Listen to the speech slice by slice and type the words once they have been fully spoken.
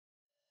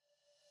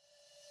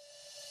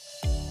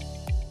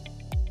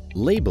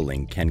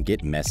Labeling can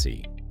get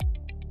messy.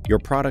 Your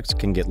products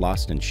can get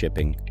lost in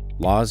shipping,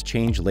 laws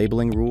change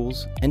labeling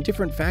rules, and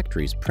different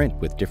factories print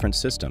with different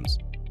systems.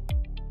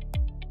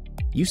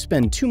 You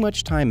spend too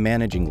much time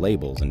managing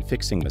labels and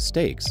fixing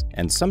mistakes,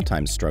 and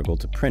sometimes struggle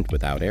to print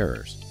without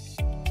errors.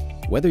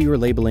 Whether your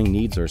labeling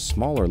needs are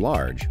small or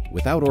large,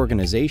 without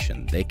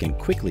organization, they can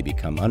quickly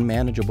become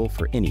unmanageable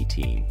for any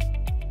team.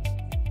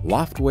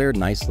 Loftware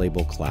Nice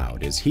Label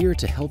Cloud is here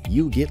to help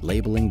you get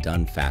labeling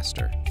done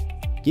faster.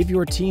 Give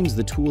your teams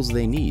the tools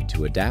they need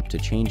to adapt to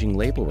changing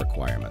label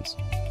requirements.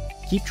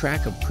 Keep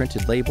track of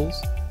printed labels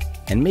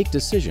and make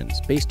decisions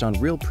based on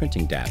real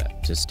printing data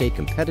to stay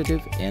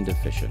competitive and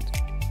efficient.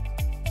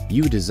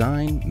 You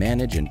design,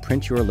 manage, and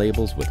print your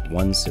labels with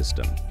one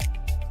system.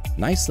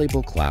 Nice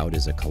Label Cloud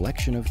is a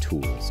collection of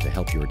tools to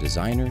help your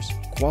designers,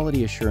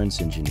 quality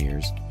assurance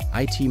engineers,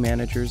 IT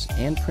managers,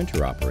 and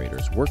printer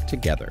operators work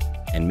together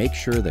and make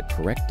sure the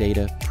correct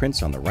data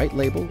prints on the right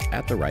label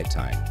at the right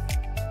time.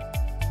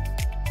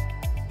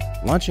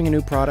 Launching a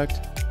new product?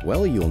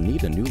 Well, you'll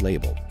need a new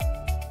label.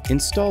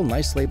 Install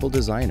Nice Label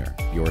Designer,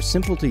 your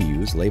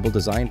simple-to-use label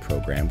design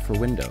program for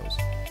Windows.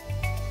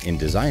 In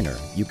Designer,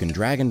 you can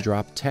drag and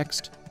drop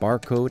text,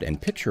 barcode,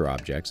 and picture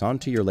objects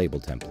onto your label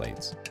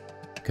templates.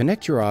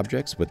 Connect your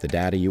objects with the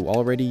data you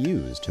already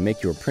use to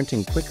make your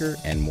printing quicker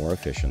and more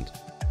efficient.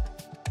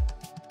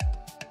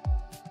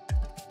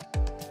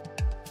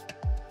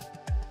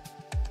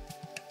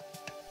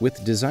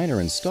 With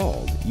Designer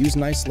installed, use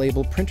Nice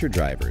Label printer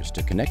drivers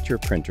to connect your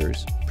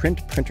printers,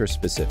 print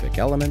printer-specific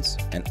elements,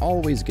 and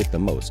always get the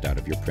most out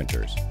of your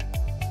printers.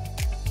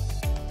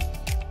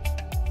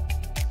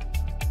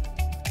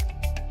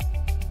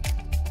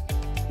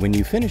 When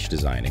you finish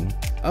designing,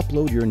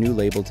 upload your new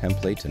label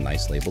template to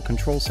Nice Label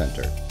Control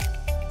Center.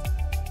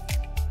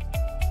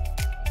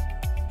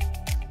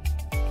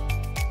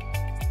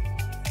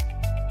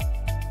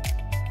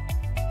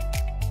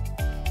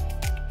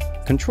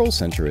 Control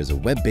Center is a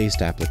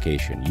web-based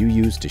application you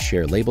use to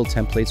share label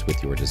templates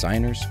with your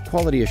designers,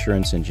 quality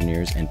assurance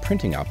engineers, and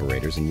printing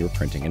operators in your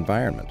printing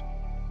environment.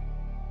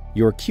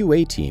 Your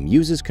QA team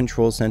uses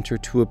Control Center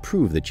to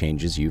approve the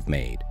changes you've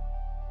made.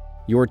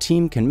 Your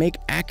team can make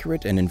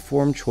accurate and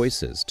informed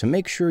choices to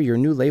make sure your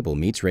new label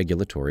meets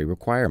regulatory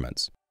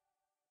requirements.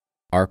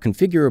 Our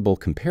configurable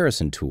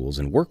comparison tools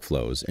and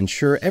workflows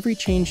ensure every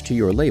change to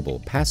your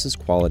label passes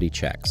quality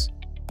checks.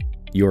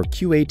 Your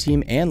QA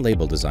team and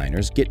label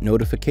designers get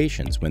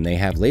notifications when they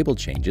have label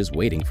changes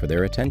waiting for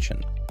their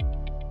attention.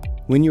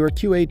 When your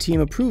QA team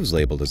approves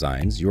label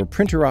designs, your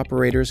printer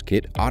operators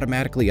get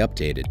automatically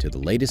updated to the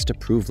latest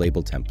approved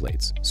label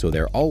templates, so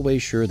they're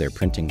always sure they're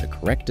printing the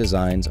correct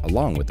designs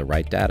along with the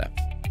right data.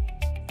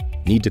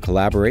 Need to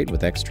collaborate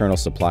with external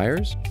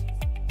suppliers?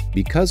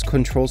 Because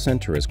Control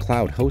Center is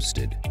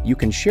cloud-hosted, you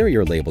can share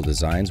your label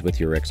designs with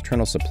your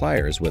external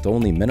suppliers with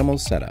only minimal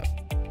setup.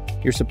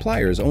 Your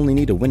suppliers only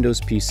need a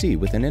Windows PC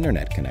with an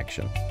internet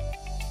connection.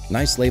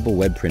 Nice Label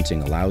Web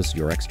Printing allows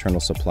your external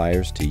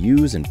suppliers to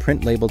use and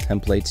print label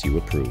templates you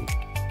approve.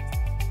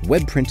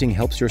 Web printing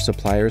helps your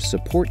suppliers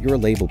support your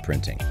label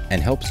printing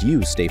and helps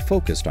you stay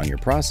focused on your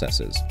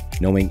processes,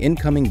 knowing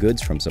incoming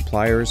goods from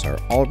suppliers are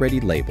already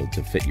labeled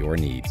to fit your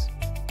needs.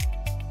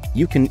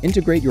 You can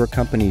integrate your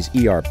company's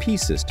ERP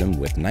system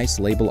with Nice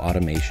Label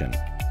Automation,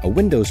 a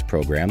Windows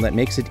program that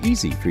makes it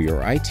easy for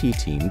your IT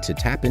team to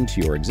tap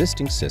into your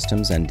existing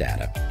systems and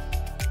data.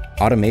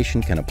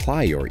 Automation can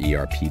apply your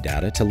ERP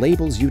data to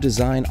labels you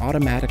design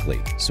automatically,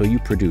 so you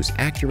produce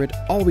accurate,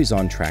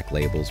 always-on-track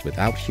labels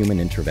without human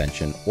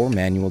intervention or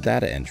manual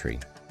data entry.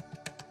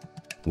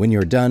 When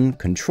you're done,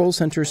 Control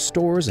Center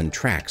stores and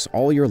tracks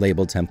all your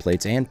label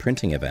templates and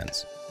printing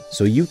events,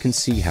 so you can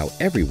see how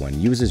everyone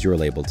uses your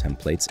label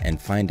templates and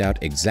find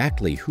out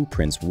exactly who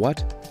prints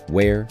what,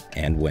 where,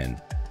 and when.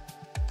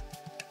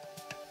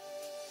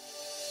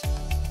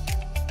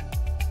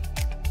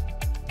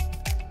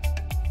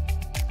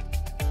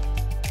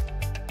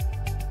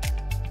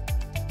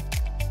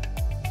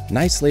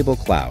 Nice Label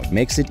Cloud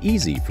makes it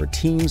easy for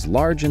teams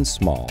large and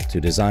small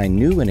to design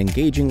new and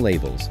engaging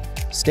labels,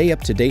 stay up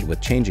to date with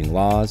changing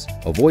laws,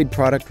 avoid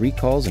product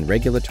recalls and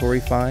regulatory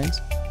fines,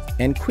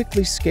 and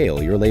quickly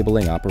scale your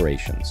labeling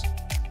operations.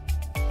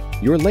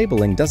 Your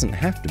labeling doesn't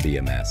have to be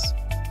a mess.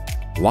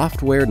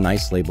 Loftware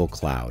Nice Label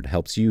Cloud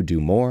helps you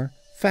do more,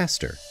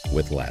 faster,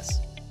 with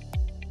less.